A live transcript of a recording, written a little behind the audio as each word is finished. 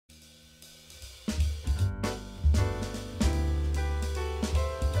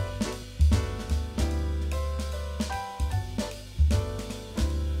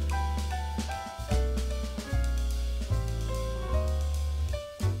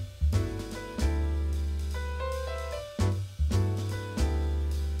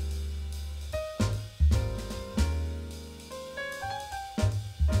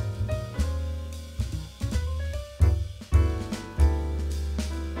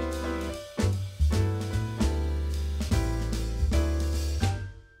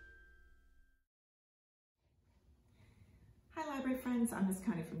friends, I'm Miss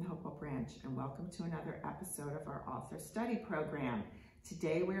Connie from the Hopewell branch, and welcome to another episode of our author study program.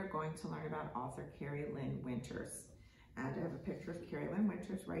 Today we are going to learn about author Kari-Lynn Winters. And I have a picture of Kari-Lynn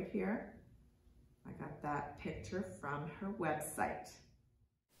Winters right here. I got that picture from her website.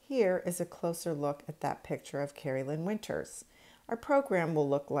 Here is a closer look at that picture of Kari-Lynn Winters. Our program will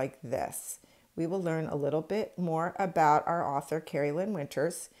look like this. We will learn a little bit more about our author Kari-Lynn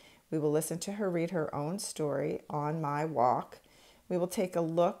Winters. We will listen to her read her own story, On My Walk. We will take a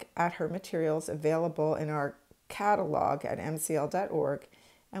look at her materials available in our catalog at mcl.org,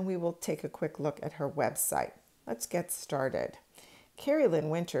 and we will take a quick look at her website. Let's get started. Kari-Lynn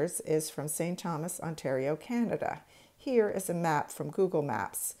Winters is from St. Thomas, Ontario, Canada. Here is a map from Google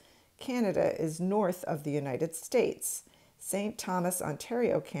Maps. Canada is north of the United States. St. Thomas,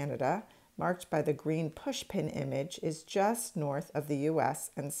 Ontario, Canada, marked by the green pushpin image, is just north of the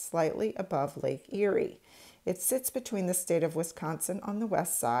U.S. and slightly above Lake Erie. It sits between the state of Wisconsin on the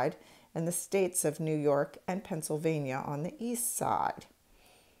west side and the states of New York and Pennsylvania on the east side.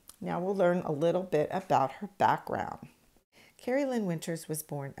 Now we'll learn a little bit about her background. Kari-Lynn Winters was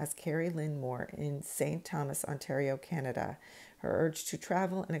born as Kari-Lynn Moore in St. Thomas, Ontario, Canada. Her urge to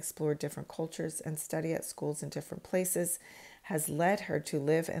travel and explore different cultures and study at schools in different places has led her to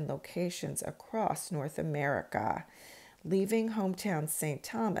live in locations across North America. Leaving hometown St.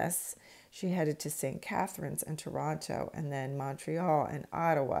 Thomas, she headed to St. Catharines and Toronto, and then Montreal and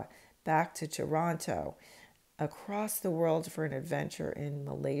Ottawa, back to Toronto, across the world for an adventure in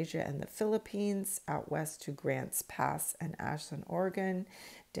Malaysia and the Philippines, out west to Grants Pass and Ashland, Oregon,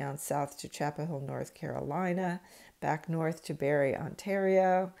 down south to Chapel Hill, North Carolina, back north to Barrie,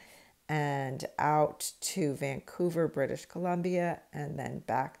 Ontario, and out to Vancouver, British Columbia, and then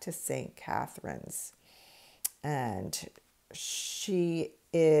back to St. Catharines. And she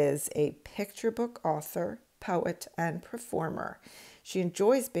is a picture book author, poet, and performer. She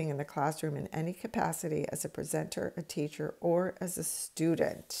enjoys being in the classroom in any capacity as a presenter, a teacher, or as a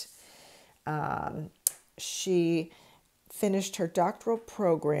student. She finished her doctoral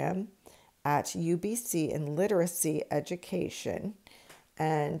program at UBC in literacy education,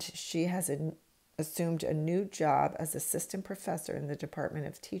 and she has assumed a new job as assistant professor in the Department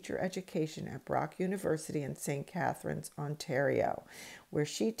of Teacher Education at Brock University in St. Catharines, Ontario, where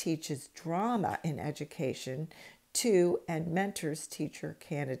she teaches drama in education to and mentors teacher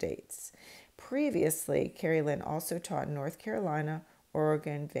candidates. Previously, Kari-Lynn also taught in North Carolina,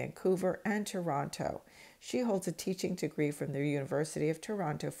 Oregon, Vancouver, and Toronto. She holds a teaching degree from the University of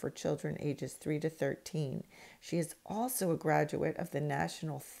Toronto for children ages 3 to 13. She is also a graduate of the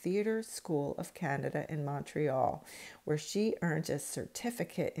National Theatre School of Canada in Montreal, where she earned a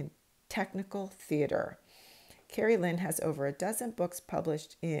certificate in technical theatre. Kari-Lynn has over a dozen books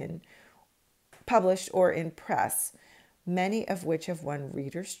published or in press, many of which have won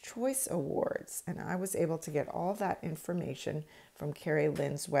Reader's Choice Awards. And I was able to get all that information from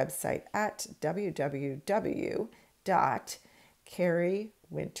Kari-Lynn's website at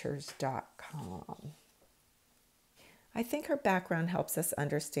www.kariwinters.com. I think her background helps us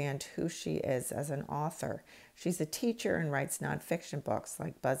understand who she is as an author. She's a teacher and writes nonfiction books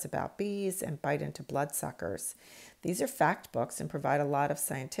like Buzz About Bees and Bite into Bloodsuckers. These are fact books and provide a lot of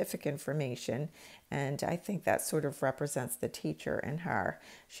scientific information, and I think that sort of represents the teacher in her.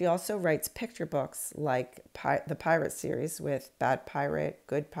 She also writes picture books like the Pirate series with Bad Pirate,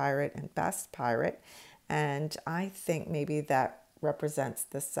 Good Pirate, and Best Pirate, and I think maybe that represents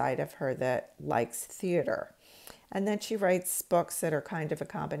the side of her that likes theater. And then she writes books that are kind of a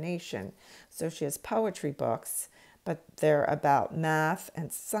combination. So she has poetry books, but they're about math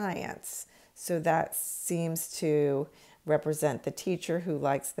and science. So that seems to represent the teacher who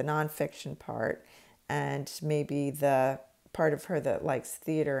likes the nonfiction part, and maybe the part of her that likes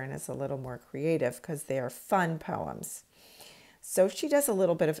theater and is a little more creative because they are fun poems. So she does a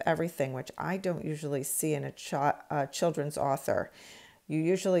little bit of everything, which I don't usually see in a children's author. You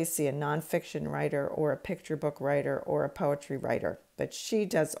usually see a nonfiction writer or a picture book writer or a poetry writer, but she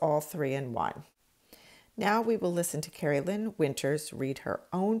does all three in one. Now we will listen to Kari-Lynn Winters read her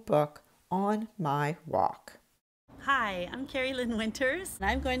own book, On My Walk. Hi, I'm Kari-Lynn Winters, and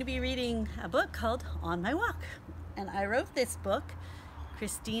I'm going to be reading a book called On My Walk. And I wrote this book.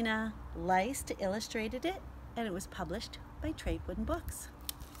 Christina Leist illustrated it, and it was published by Tradewood Books.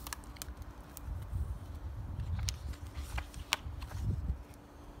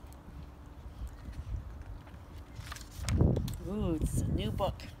 Ooh, it's a new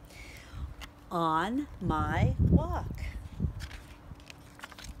book. On My Walk.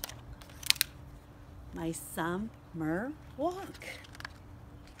 My summer walk.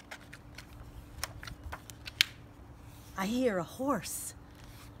 I hear a horse.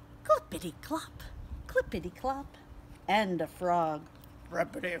 Clippity-clop, clippity-clop. And a frog.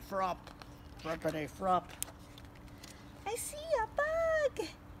 Frippity-frop, frippity-frop. I see a bug.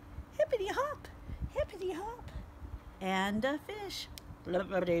 Hippity-hop, hippity-hop. And a fish.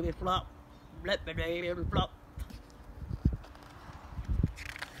 Flippity-flop, flippity-flop.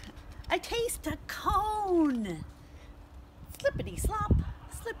 I taste a cone. Slippity-slop,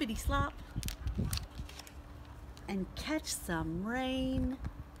 slippity-slop. And catch some rain.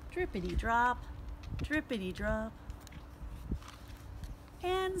 Drippity-drop, drippity-drop.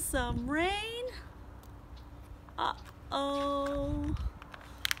 And some rain. Uh-oh.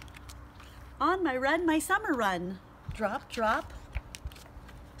 On my run, my summer run. Drop, drop.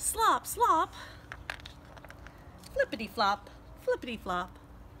 Slop, slop. Flippity-flop, flippity-flop.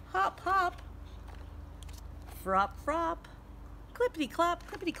 Hop, hop. Frop, frop. Clippity-clop,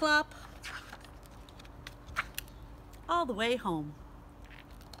 clippity-clop. All the way home.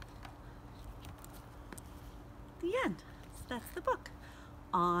 The end. That's the book.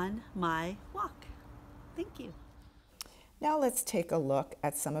 On my walk. Thank you. Now let's take a look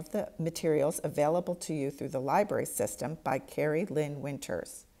at some of the materials available to you through the library system by Kari-Lynn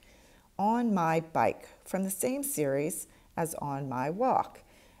Winters. On My Bike, from the same series as On My Walk.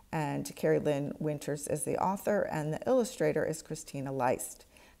 And Kari-Lynn Winters is the author and the illustrator is Christina Leist.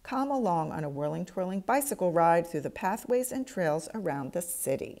 Come along on a whirling, twirling bicycle ride through the pathways and trails around the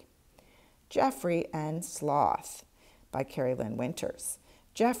city. Jeffrey and Sloth by Kari-Lynn Winters.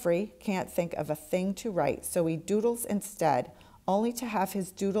 Jeffrey can't think of a thing to write, so he doodles instead, only to have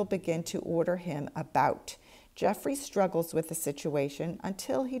his doodle begin to order him about. Jeffrey struggles with the situation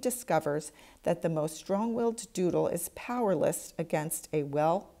until he discovers that the most strong-willed doodle is powerless against a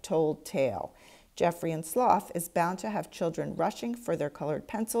well-told tale. Jeffrey and Sloth is bound to have children rushing for their colored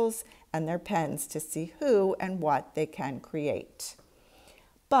pencils and their pens to see who and what they can create.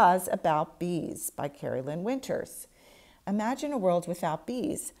 Buzz About Bees by Kari-Lynn Winters. Imagine a world without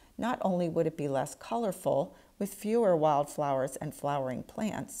bees. Not only would it be less colorful, with fewer wildflowers and flowering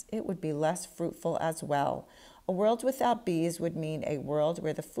plants, it would be less fruitful as well. A world without bees would mean a world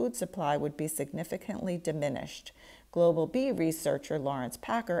where the food supply would be significantly diminished. Global bee researcher Lawrence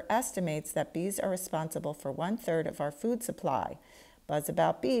Packer estimates that bees are responsible for 1/3 of our food supply. Buzz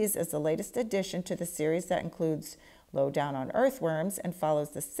About Bees is the latest addition to the series that includes Lowdown on Earthworms and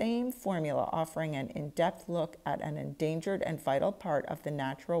follows the same formula, offering an in-depth look at an endangered and vital part of the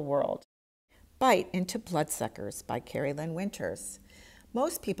natural world. Bite into Bloodsuckers by Kari-Lynn Winters.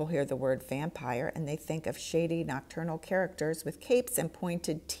 Most people hear the word vampire and they think of shady nocturnal characters with capes and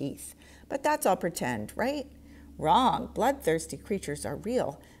pointed teeth. But that's all pretend, right? Wrong. Bloodthirsty creatures are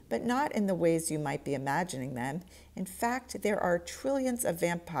real, but not in the ways you might be imagining them. In fact, there are trillions of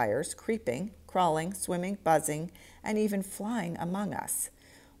vampires creeping, crawling, swimming, buzzing, and even flying among us.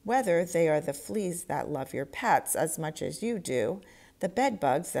 Whether they are the fleas that love your pets as much as you do, the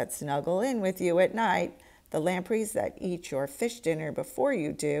bedbugs that snuggle in with you at night, the lampreys that eat your fish dinner before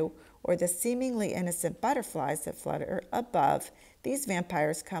you do, or the seemingly innocent butterflies that flutter above, these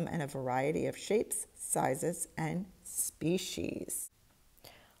vampires come in a variety of shapes, sizes, and species.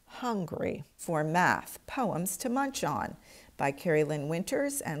 Hungry for Math, Poems to Munch On by Kari-Lynn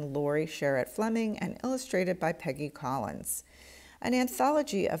Winters and Lori Sherritt Fleming and illustrated by Peggy Collins. An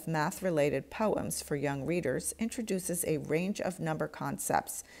anthology of math-related poems for young readers introduces a range of number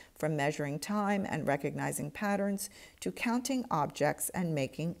concepts, from measuring time and recognizing patterns to counting objects and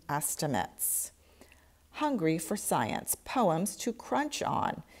making estimates. Hungry for Science, Poems to Crunch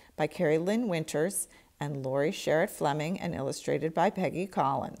On by Kari-Lynn Winters and Lori Sherritt Fleming and illustrated by Peggy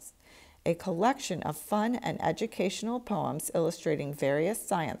Collins. A collection of fun and educational poems illustrating various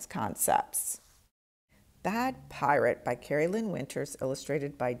science concepts. Bad Pirate by Kari-Lynn Winters,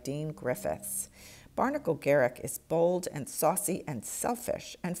 illustrated by Dean Griffiths. Barnacle Garrick is bold and saucy and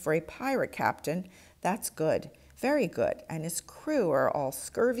selfish, and for a pirate captain, that's good, very good, and his crew are all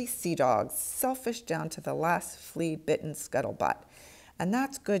scurvy sea dogs, selfish down to the last flea-bitten scuttlebutt. And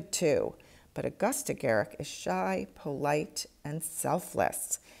that's good too, but Augusta Garrick is shy, polite, and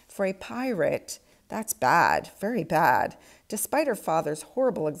selfless. For a pirate, that's bad, very bad. Despite her father's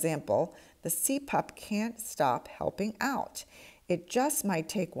horrible example, the sea pup can't stop helping out. It just might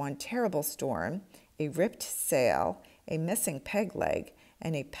take one terrible storm, a ripped sail, a missing peg leg,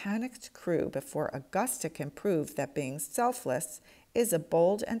 and a panicked crew before Augusta can prove that being selfless is a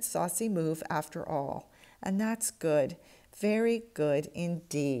bold and saucy move after all. And that's good, very good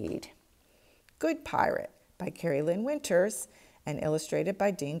indeed. Good Pirate by Kari-Lynn Winters and illustrated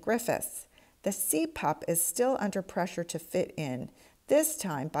by Dean Griffiths. The sea pup is still under pressure to fit in. this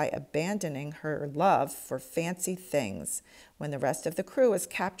time by abandoning her love for fancy things. When the rest of the crew is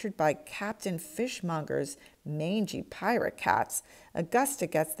captured by Captain Fishmonger's mangy pirate cats, Augusta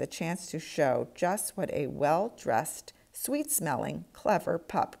gets the chance to show just what a well-dressed, sweet-smelling, clever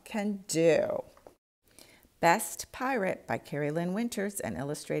pup can do. Best Pirate by Kari-Lynn Winters and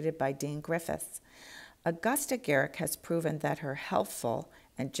illustrated by Dean Griffiths. Augusta Garrick has proven that her helpful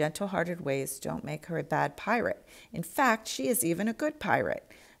and gentle-hearted ways don't make her a bad pirate. In fact, she is even a good pirate.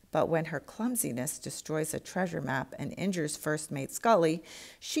 But when her clumsiness destroys a treasure map and injures First Mate Scully,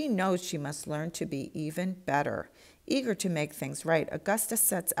 she knows she must learn to be even better. Eager to make things right, Augusta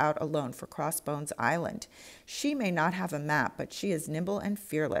sets out alone for Crossbones Island. She may not have a map, but she is nimble and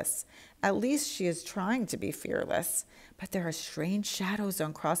fearless. At least she is trying to be fearless. But there are strange shadows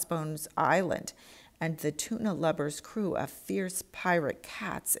on Crossbones Island, and the tuna lubber's crew of fierce pirate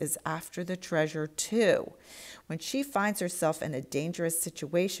cats is after the treasure too. When she finds herself in a dangerous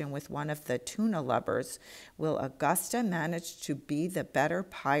situation with one of the tuna lubbers, will Augusta manage to be the better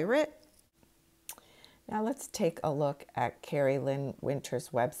pirate? Now let's take a look at Kari-Lynn Winters'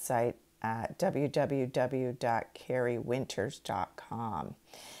 website at www.karywinters.com.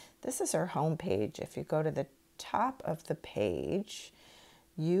 This is her homepage. If you go to the top of the page,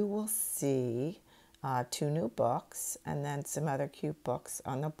 you will see 2 new books and then some other cute books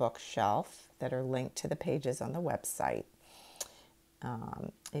on the bookshelf that are linked to the pages on the website.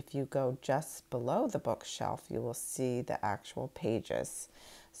 If you go just below the bookshelf, you will see the actual pages.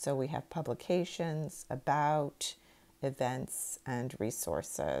 So we have publications, about, events, and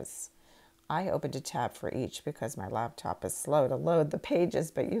resources. I opened a tab for each because my laptop is slow to load the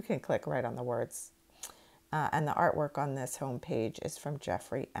pages, but you can click right on the words. And the artwork on this homepage is from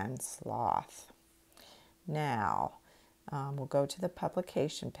Jeffrey N. Sloth. Now, we'll go to the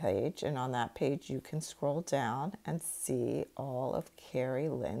publication page, and on that page you can scroll down and see all of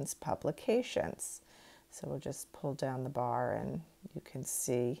Kari-Lynn's publications. So we'll just pull down the bar and you can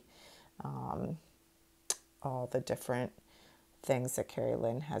see all the different things that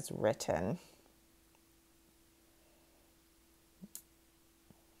Kari-Lynn has written.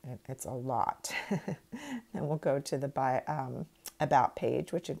 It's a lot. Then we'll go to the About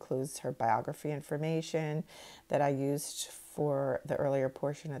page, which includes her biography information that I used for the earlier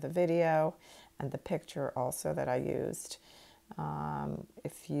portion of the video, and the picture also that I used.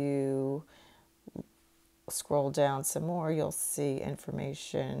 If you scroll down some more, you'll see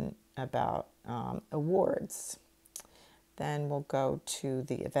information about awards. Then we'll go to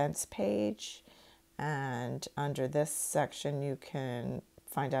the events page, and under this section you can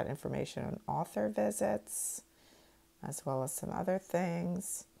find out information on author visits as well as some other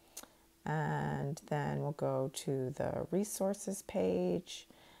things. And then we'll go to the resources page,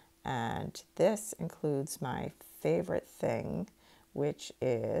 and this includes my favorite thing, which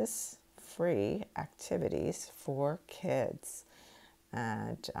is free activities for kids.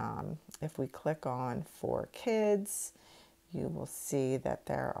 And if we click on for kids, you will see that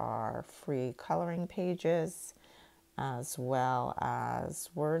there are free coloring pages as well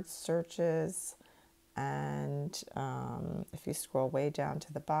as word searches. And if you scroll way down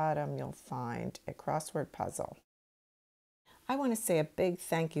to the bottom, you'll find a crossword puzzle. I want to say a big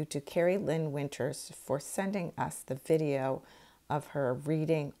thank you to Kari-Lynn Winters for sending us the video of her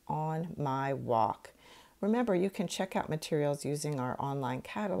reading On My Walk. Remember, you can check out materials using our online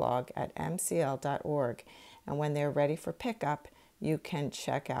catalog at mcl.org, and when they're ready for pickup, you can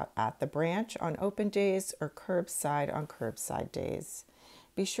check out at the branch on open days or curbside on curbside days.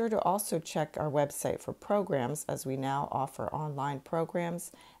 Be sure to also check our website for programs, as we now offer online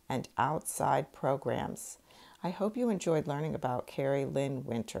programs and outside programs. I hope you enjoyed learning about Kari-Lynn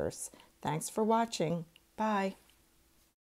Winters. Thanks for watching. Bye.